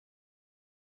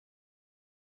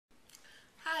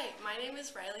Hi, my name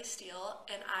is Riley Steele,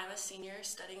 and I'm a senior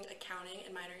studying accounting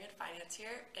and minoring in finance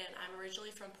here, and I'm originally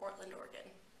from Portland, Oregon.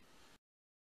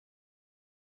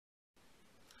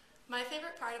 My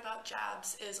favorite part about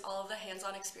jobs is all of the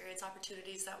hands-on experience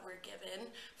opportunities that we're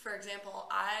given. For example,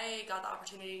 I got the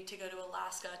opportunity to go to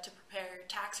Alaska to prepare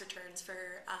tax returns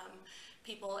for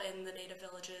people in the native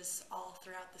villages all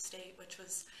throughout the state, which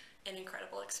was an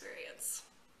incredible experience.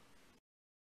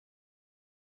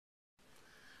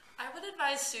 I would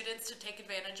advise students to take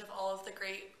advantage of all of the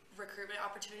great recruitment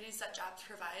opportunities that jobs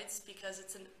provides because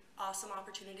it's an awesome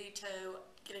opportunity to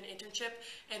get an internship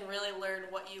and really learn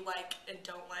what you like and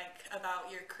don't like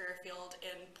about your career field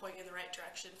and point you in the right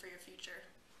direction for your future.